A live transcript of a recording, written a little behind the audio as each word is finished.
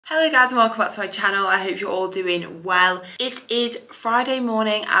Hello guys and welcome back to my channel. I hope you're all doing well. It is Friday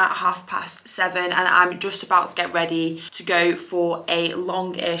morning at 7:30 and I'm just about to get ready to go for a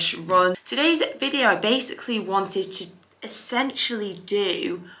long-ish run. Today's video I basically wanted to essentially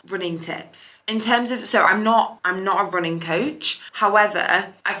do running tips in terms of, so I'm not a running coach,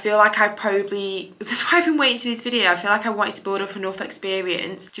 however I feel like I've probably, this is why I've been waiting for this video. I feel like I wanted to build up enough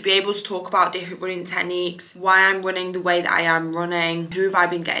experience to be able to talk about different running techniques, why I'm running the way that I am running, who have I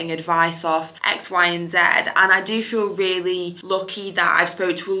been getting advice off, X, Y and Z. And I do feel really lucky that I've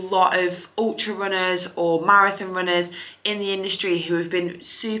spoke to a lot of ultra runners or marathon runners in the industry who have been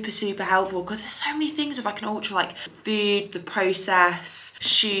super helpful, because there's so many things with like an ultra, like food, the process,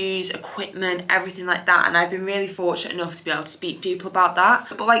 shoes, equipment, everything like that. And I've been really fortunate enough to be able to speak to people about that.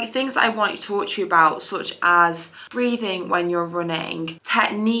 But like things that I want to talk to you about, such as breathing when you're running,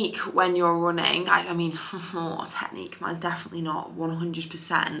 technique when you're running. I mean, technique, mine's definitely not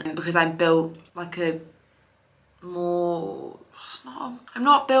 100% because I'm built like a more, I'm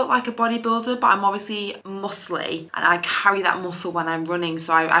not built like a bodybuilder, but I'm obviously muscly and I carry that muscle when I'm running,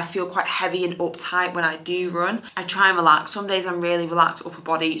 so I feel quite heavy and uptight when I do run. I try and relax. Some days I'm really relaxed upper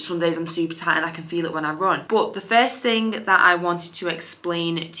body, some days I'm super tight and I can feel it when I run. But the first thing that I wanted to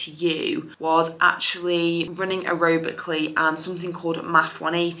explain to you was actually running aerobically and something called MAF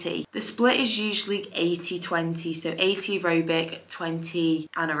 180. The split is usually 80-20, so 80 aerobic, 20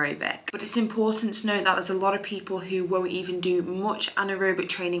 anaerobic. But it's important to note that there's a lot of people who won't even do much anaerobic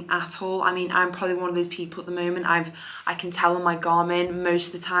training at all. I mean, I'm probably one of those people at the moment. I can tell on my Garmin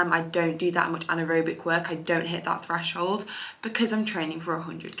most of the time I don't do that much anaerobic work. I don't hit that threshold because I'm training for a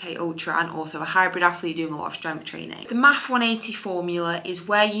 100k ultra and also a hybrid athlete doing a lot of strength training. The MAF 180 formula is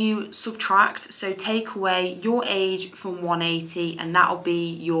where you subtract, so take away your age from 180 and that'll be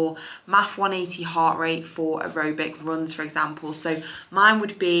your MAF 180 heart rate for aerobic runs, for example. So mine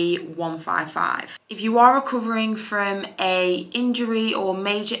would be 155. If you are recovering from a injury or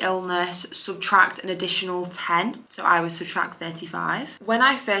major illness, subtract an additional 10. So I would subtract 35. When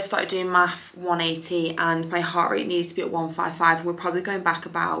I first started doing MAF 180 and my heart rate needed to be at 155, we're probably going back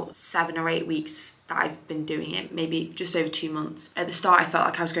about 7 or 8 weeks that I've been doing it, maybe just over 2 months. At the start I felt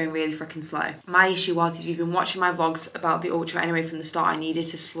like I was going really freaking slow. My issue was, if you've been watching my vlogs about the ultra anyway from the start, I needed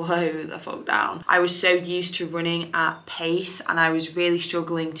to slow the fuck down. I was so used to running at pace and I was really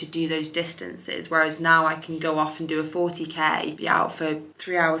struggling to do those distances, whereas now I can go off and do a 40k, be out for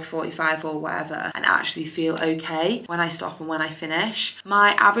 3 hours 45 or whatever and actually feel okay when I stop and when I finish.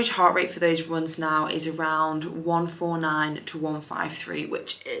 My average heart rate for those runs now is around 149 to 153,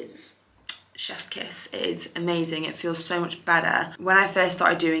 which is chef's kiss. It is amazing. It feels so much better. When I first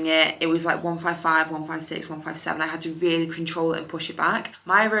started doing it, it was like 155, 156, 157. I had to really control it and push it back.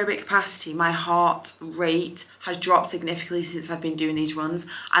 My aerobic capacity, my heart rate has dropped significantly since I've been doing these runs,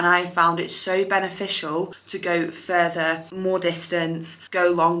 and I found it so beneficial to go further, more distance,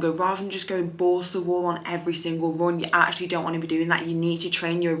 go longer, rather than just going balls to the wall on every single run. You actually don't want to be doing that. You need to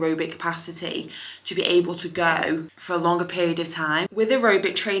train your aerobic capacity to be able to go for a longer period of time. With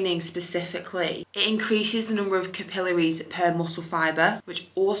aerobic training specifically, it increases the number of capillaries per muscle fibre, which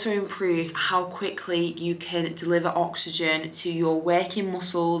also improves how quickly you can deliver oxygen to your working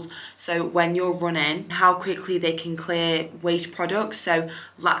muscles. So when you're running, how quickly they can clear waste products. So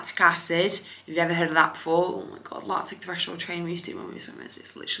lactic acid, if you've ever heard of that before, oh my god, lactic threshold training we used to do when we were swimmers,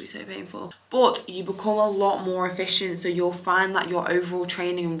 it's literally so painful. But you become a lot more efficient, so you'll find that your overall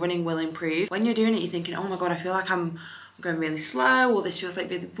training and running will improve. When you're doing it, you're thinking, oh my god, I feel like I'm going really slow, or this feels like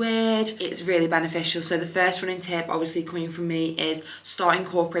really weird. It's really beneficial. So the first running tip, obviously coming from me, is start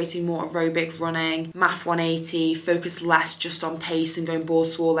incorporating more aerobic running, MAF 180, focus less just on pace and going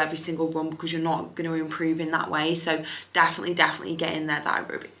balls to the wall every single run, because you're not going to improve in that way. So definitely get in there, that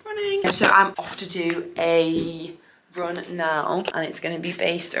aerobic running. So I'm off to do a run now, and it's going to be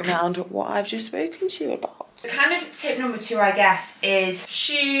based around what I've just spoken to you about. So kind of tip number 2, I guess, is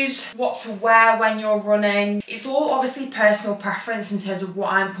shoes, what to wear when you're running. It's all obviously personal preference in terms of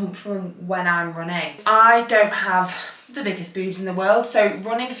what I'm comfortable in when I'm running. I don't have the biggest boobs in the world, so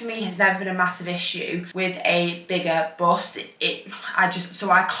running for me has never been a massive issue with a bigger bust. So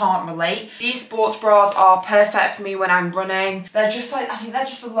I can't relate. These sports bras are perfect for me when I'm running. They're just like, I think they're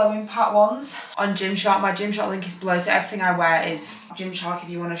just the low impact ones on Gymshark. My Gymshark link is below, so everything I wear is Gymshark if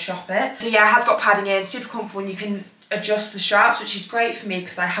you want to shop it. So yeah, it has got padding in, super comfortable, and you can adjust the straps, which is great for me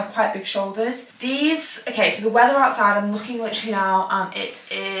because I have quite big shoulders. These, okay, so the weather outside, I'm looking literally now and it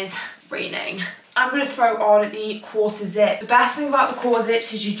is raining. I'm going to throw on the quarter zip. The best thing about the quarter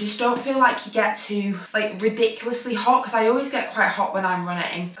zips is you just don't feel like you get too like ridiculously hot, because I always get quite hot when I'm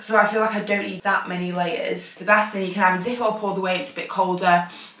running. So I feel like I don't need that many layers. The best thing, you can have a zip up all the way, it's a bit colder,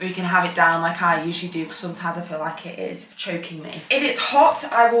 or you can have it down like I usually do, because sometimes I feel like it is choking me. If it's hot,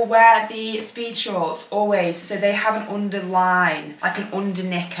 I will wear the speed shorts always. So they have an underline, like an under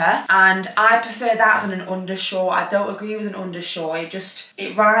knicker, and I prefer that than an undershort. I don't agree with an undershort.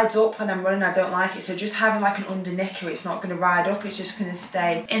 It rides up when I'm running. I don't like it. So just having like an under knicker, it's not going to ride up. It's just going to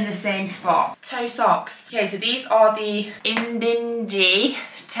stay in the same spot. Toe socks. Okay, so these are the Indingy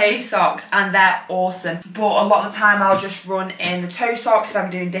toe socks, and they're awesome. But a lot of the time I'll just run in the toe socks if I'm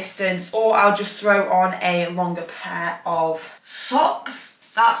doing distance, or I'll just throw on a longer pair of socks.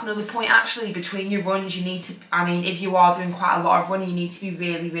 That's another point actually, between your runs you need to, I mean, if you are doing quite a lot of running, you need to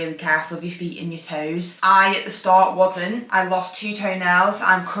be really careful of your feet and your toes. I at the start wasn't. I lost 2 toenails.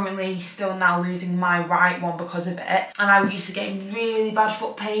 I'm currently still now losing my right one because of it, and I used to getting really bad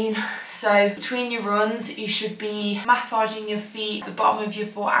foot pain. So between your runs you should be massaging your feet, the bottom of your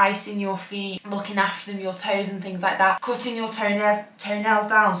foot, icing your feet, looking after them, your toes and things like that, cutting your toenails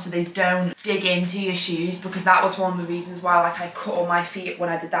down so they don't dig into your shoes, because that was one of the reasons why like I cut all my feet when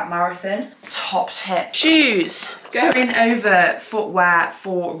I did that marathon. Top tip. Shoes. Going over footwear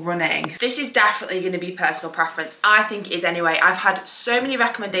for running. This is definitely going to be personal preference. I think it is anyway. I've had so many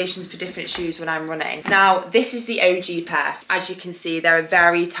recommendations for different shoes when I'm running. Now, this is the OG pair. As you can see, they're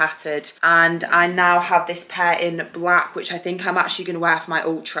very tattered, and I now have this pair in black, which I think I'm actually going to wear for my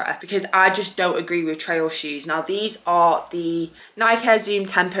ultra, because I just don't agree with trail shoes. Now, these are the Nike Air Zoom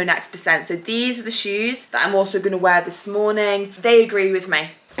Tempo Next Percent. So these are the shoes that I'm also going to wear this morning. They agree with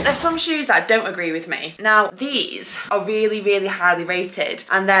me. There's some shoes that don't agree with me. Now, these are really highly rated,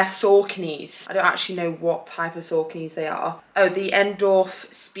 and they're Sauconys. I don't actually know what type of Sauconys they are. Oh, the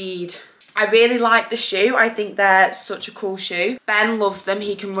Endorph Speed. I really like the shoe. I think they're such a cool shoe. Ben loves them.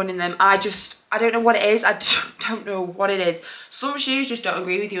 He can run in them. I don't know what it is. I don't know what it is. Some shoes just don't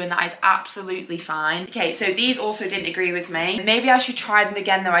agree with you, and that is absolutely fine. Okay, so these also didn't agree with me. Maybe I should try them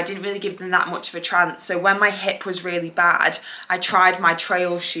again though. I didn't really give them that much of a chance. So when my hip was really bad, I tried my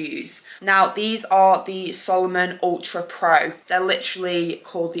trail shoes. Now, these are the Solomon Ultra Pro. They're literally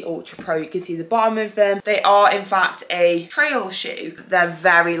called the Ultra Pro. You can see the bottom of them. They are in fact a trail shoe. They're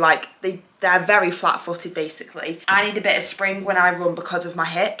very they're very flat-footed basically. I need a bit of spring when I run because of my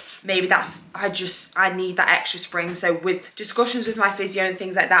hips. Maybe that's, I need that extra spring. So with discussions with my physio and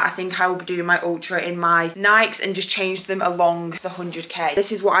things like that, I think I will be doing my ultra in my Nikes and just change them along the 100k.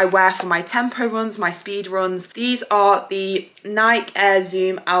 This is what I wear for my tempo runs, my speed runs. These are the Nike Air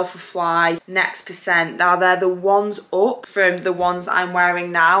Zoom Alpha Fly Next Percent. Now they're the ones up from the ones that I'm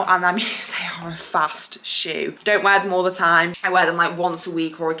wearing now, and I mean, they are a fast shoe. Don't wear them all the time. I wear them like once a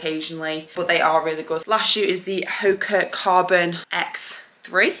week or occasionally, but they are really good. Last shoe is the Hoka Carbon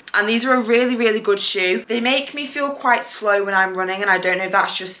X3, and these are a really good shoe. They make me feel quite slow when I'm running, and I don't know if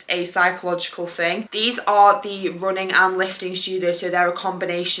that's just a psychological thing. These are the running and lifting shoe though, so they're a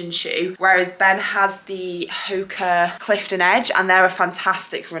combination shoe, whereas Ben has the Hoka Clifton Edge, and they're a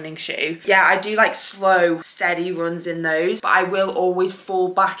fantastic running shoe. Yeah, I do like slow steady runs in those, but I will always fall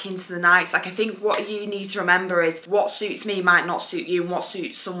back into the Nikes. Like, I think what you need to remember is what suits me might not suit you, and what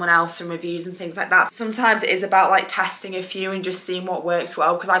suits someone else in reviews and things like that. Sometimes it is about like testing a few and just seeing what works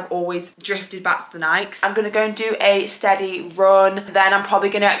well, because I've always drifted back to the Nikes. I'm gonna go and do a steady run, then I'm probably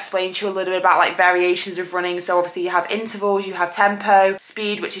gonna explain to you a little bit about like variations of running. So obviously you have intervals, you have tempo,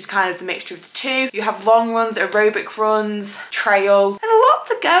 speed, which is kind of the mixture of the two. You have long runs, aerobic runs, trail, and a lot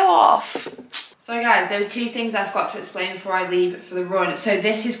to go off. So guys, there was 2 things I forgot to explain before I leave for the run. So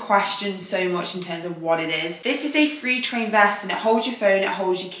this is questioned so much in terms of what it is. This is a free train vest, and it holds your phone, it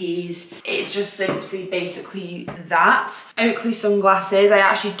holds your keys. It's just simply basically that. Oakley sunglasses. I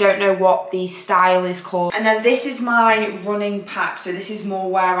actually don't know what the style is called. And then this is my running pack. So this is more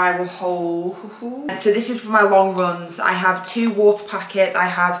where I will hold. So this is for my long runs. I have 2 water packets. I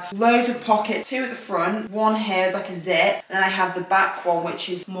have loads of pockets, 2 at the front. One here is like a zip. And then I have the back one, which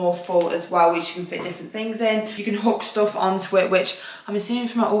is more full as well, which you can fit different things in. You can hook stuff onto it, which I'm assuming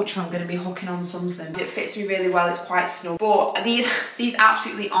for my ultra I'm going to be hooking on something. It fits me really well. It's quite snug. But these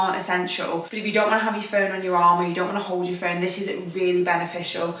absolutely aren't essential. But if you don't want to have your phone on your arm, or you don't want to hold your phone, this is really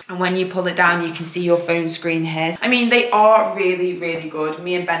beneficial. And when you pull it down, you can see your phone screen here. I mean, they are really good.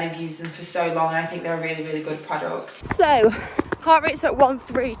 Me and Ben have used them for so long, and I think they're a really good product. So, heart rate's at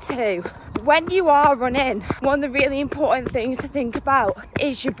 132. When you are running, one of the really important things to think about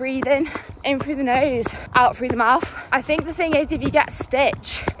is your breathing. in through the nose, out through the mouth. I think the thing is, if you get a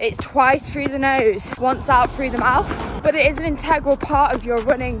stitch, it's twice through the nose, once out through the mouth. But it is an integral part of your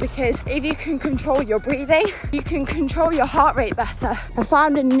running, because if you can control your breathing, you can control your heart rate better. I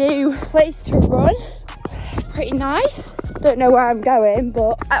found a new place to run. Pretty nice. Don't know where I'm going,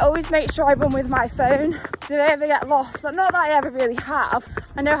 but I always make sure I run with my phone. So if I ever get lost, not that I ever really have,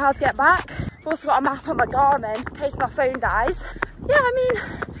 I know how to get back. I've also got a map on my Garmin in case my phone dies. Yeah, I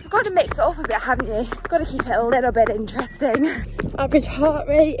mean, you've got to mix it up a bit, haven't you? Got to keep it a little bit interesting. Average heart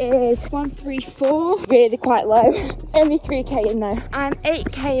rate is 134, really quite low. Only 3k in though. I'm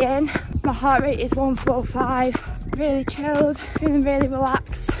 8k in, my heart rate is 145. Really chilled, feeling really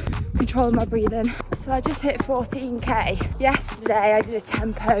relaxed, controlling my breathing. So I just hit 14k. Yesterday I did a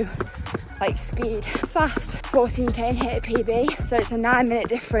tempo, like speed, fast 14k and hit a PB. So it's a 9-minute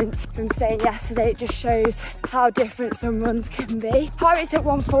difference from saying yesterday. It just shows how different some runs can be. Heart rate's at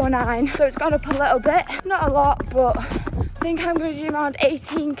 149, so it's gone up a little bit. Not a lot, but I think I'm going to do around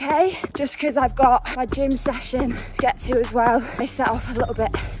 18k just because I've got my gym session to get to as well. I set off a little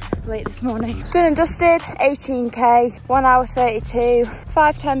bit late this morning. Done and dusted, 18k, 1 hour 32,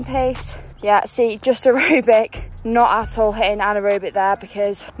 5:10 pace. Yeah, see, just aerobic, not at all hitting anaerobic there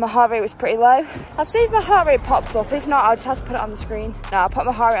because my heart rate was pretty low. I'll see if my heart rate pops up. If not, I'll just have to put it on the screen. No, I'll put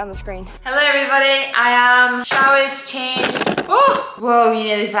my heart rate on the screen. Hello everybody, I am showered, changed. Oh, whoa, you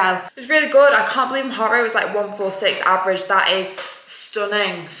nearly fell. It was really good. I can't believe my heart rate was like 146 average. That is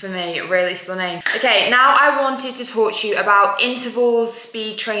stunning for me, really stunning. Okay, now I wanted to talk to you about intervals,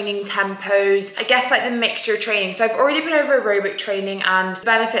 speed training, tempos, I guess like the mixture of training. So I've already been over aerobic training and the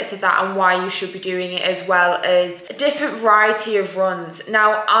benefits of that and why you should be doing it, as well as a different variety of runs.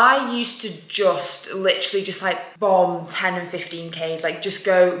 Now, I used to just literally just like bomb 10 and 15Ks, like just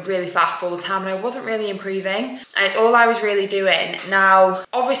go really fast all the time, and I wasn't really improving, and it's all I was really doing. Now,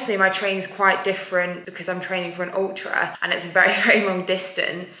 obviously my training's quite different because I'm training for an ultra and it's a very, very long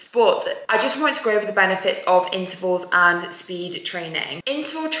distance, but I just wanted to go over the benefits of intervals and speed training.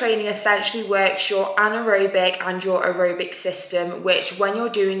 Interval training essentially works your anaerobic and your aerobic system, which when you're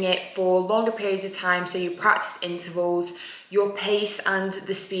doing it for longer periods of time, so you practice intervals, your pace and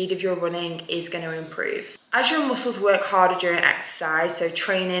the speed of your running is going to improve. As your muscles work harder during exercise, so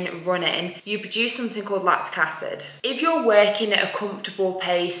training, running, you produce something called lactic acid. If you're working at a comfortable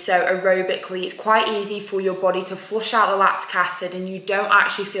pace, so aerobically, it's quite easy for your body to flush out the lactic acid and you don't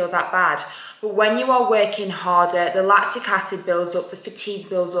actually feel that bad. But when you are working harder, the lactic acid builds up, the fatigue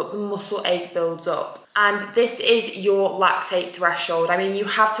builds up, the muscle ache builds up. And this is your lactate threshold. I mean, you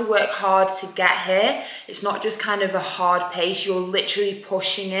have to work hard to get here. It's not just kind of a hard pace, you're literally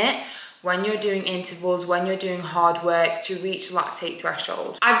pushing it when you're doing intervals, when you're doing hard work to reach lactate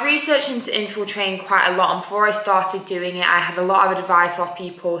threshold. I've researched into interval training quite a lot, and before I started doing it, I had a lot of advice off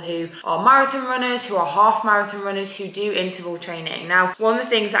people who are marathon runners, who are half marathon runners, who do interval training. Now, one of the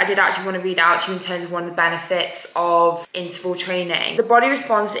things that I did actually want to read out to you in terms of one of the benefits of interval training, the body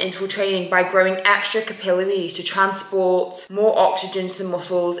responds to interval training by growing extra capillaries to transport more oxygen to the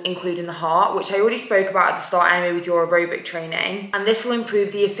muscles, including the heart, which I already spoke about at the start anyway with your aerobic training, and this will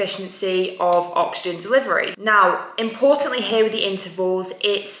improve the efficiency of oxygen delivery. Now, importantly here with the intervals,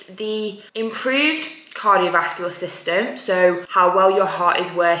 it's the improved cardiovascular system, so how well your heart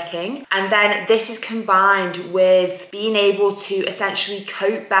is working, and then this is combined with being able to essentially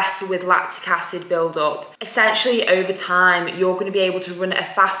cope better with lactic acid buildup. Essentially, over time, you're going to be able to run at a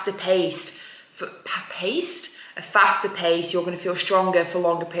faster pace. A faster pace, you're going to feel stronger for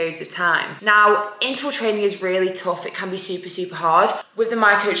longer periods of time. Now, interval training is really tough. It can be super, super hard. With the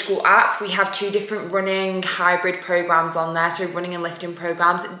My Coach School app, we have 2 different running hybrid programs on there, so running and lifting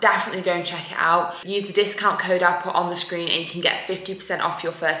programs. Definitely go and check it out. Use the discount code I put on the screen and you can get 50% off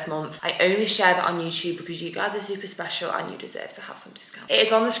your first month. I only share that on YouTube because you guys are super special and you deserve to have some discount. It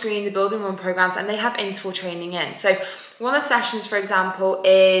is on the screen, the build and run programs, and they have interval training in. So one of the sessions, for example,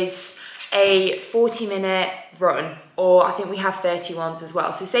 is a 40-minute run, or I think we have 30 ones as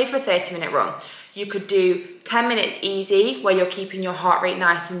well. So say for a 30-minute run, you could do 10 minutes easy, where you're keeping your heart rate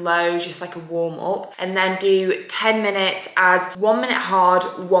nice and low, just like a warm up, and then do 10 minutes as 1 minute hard,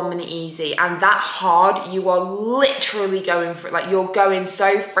 1 minute easy. And that hard, you are literally going for it, like you're going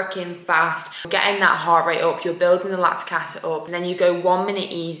so freaking fast, you're getting that heart rate up, you're building the lactic acid up, and then you go 1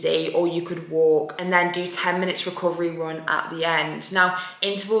 minute easy, or you could walk and then do 10 minutes recovery run at the end. Now,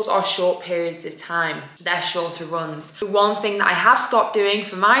 intervals are short periods of time, they're shorter runs. The one thing that I have stopped doing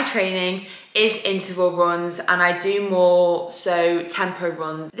for my training is interval runs. runs, and I do more so tempo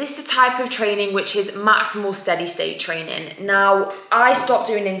runs. This is a type of training which is maximal steady state training. Now, I stopped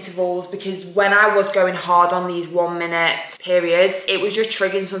doing intervals because when I was going hard on these 1 minute periods, it was just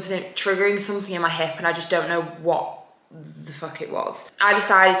triggering something in my hip, and I just don't know what the fuck it was. I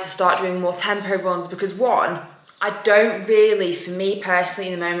decided to start doing more tempo runs because, one, I don't really, for me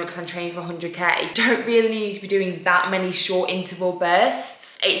personally in the moment, because I'm training for 100k, don't really need to be doing that many short interval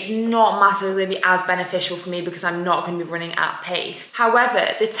bursts. It's not massively as beneficial for me because I'm not going to be running at pace.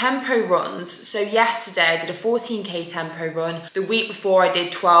 However, the tempo runs, so yesterday I did a 14k tempo run. The week before I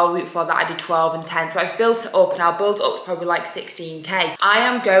did 12, the week before that I did 12 and 10. So I've built it up, and I'll build it up to probably like 16k. I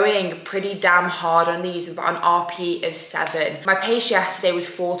am going pretty damn hard on these with about an RP of 7. My pace yesterday was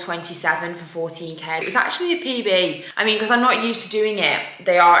 4:27 for 14k. It was actually a PB. I mean, because I'm not used to doing it,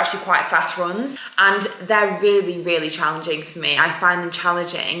 they are actually quite fast runs, and they're really, really challenging for me. I find them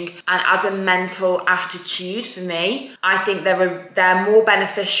challenging, and as a mental attitude for me, I think they're more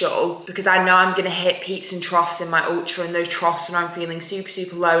beneficial because I know I'm going to hit peaks and troughs in my ultra, and those troughs when I'm feeling super,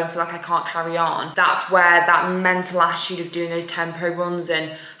 super low and feel like I can't carry on. That's where that mental attitude of doing those tempo runs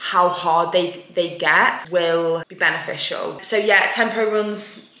and how hard they get will be beneficial. So yeah, tempo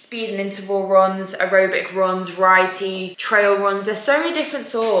runs, speed and interval runs, aerobic runs, variety, trail runs. There's so many different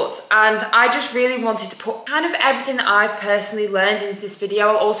sorts, and I just really wanted to put kind of everything that I've personally learned into this video.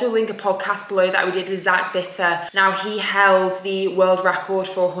 I'll also link a podcast below that we did with Zach Bitter. Now, he held the world record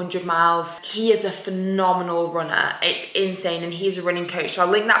for 100 miles. He is a phenomenal runner. It's insane, and he's a running coach. So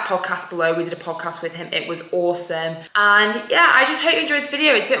I'll link that podcast below. We did a podcast with him. It was awesome. And yeah, I just hope you enjoyed this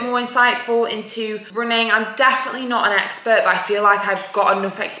video. It's a bit more insightful into running. I'm definitely not an expert, but I feel like I've got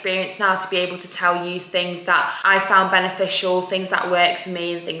enough experience now to be able to tell you things that I found beneficial, things that work for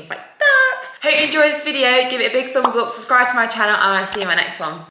me, and things like that. Hope you enjoyed this video. Give it a big thumbs up, subscribe to my channel, and I'll see you in my next one.